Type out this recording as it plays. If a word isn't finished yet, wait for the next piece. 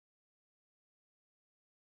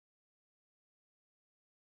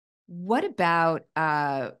What about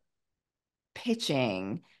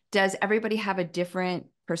pitching? Does everybody have a different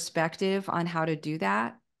perspective on how to do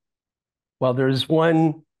that? Well, there was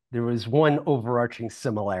one overarching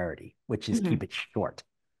similarity, which is Hmm. keep it short.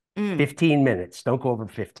 Mm, 15 minutes. Don't go over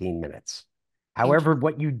 15 minutes. However, interesting.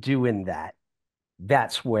 what you do in that,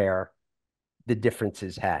 that's where the difference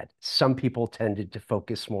is had. Some people tended to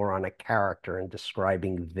focus more on a character and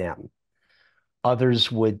describing them.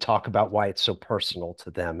 Others would talk about why it's so personal to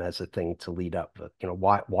them as a thing to lead up.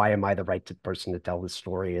 Why am I the right person to tell this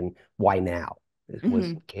story and why now? It was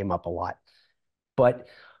Hmm. came up a lot. But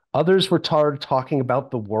others were talking about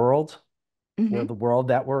the world, Hmm. the world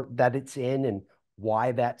that it's in and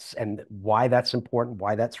why that's important,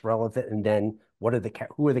 why that's relevant, and then who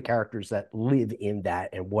are the characters that live in that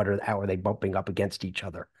and how are they bumping up against each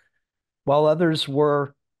other? While others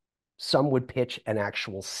were some would pitch an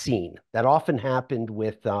actual scene. That often happened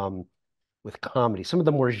with comedy. Some of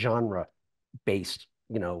them were genre based,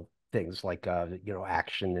 things like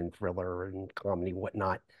action and thriller and comedy,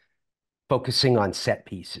 whatnot, focusing on set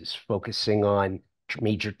pieces, focusing on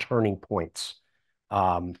major turning points.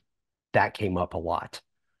 Um, that came up a lot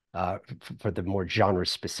for the more genre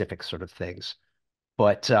specific sort of things.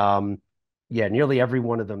 But yeah, nearly every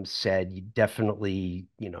one of them said you definitely,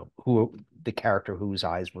 who the character whose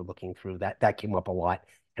eyes we're looking through. That came up a lot.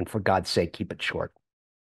 And for God's sake, keep it short.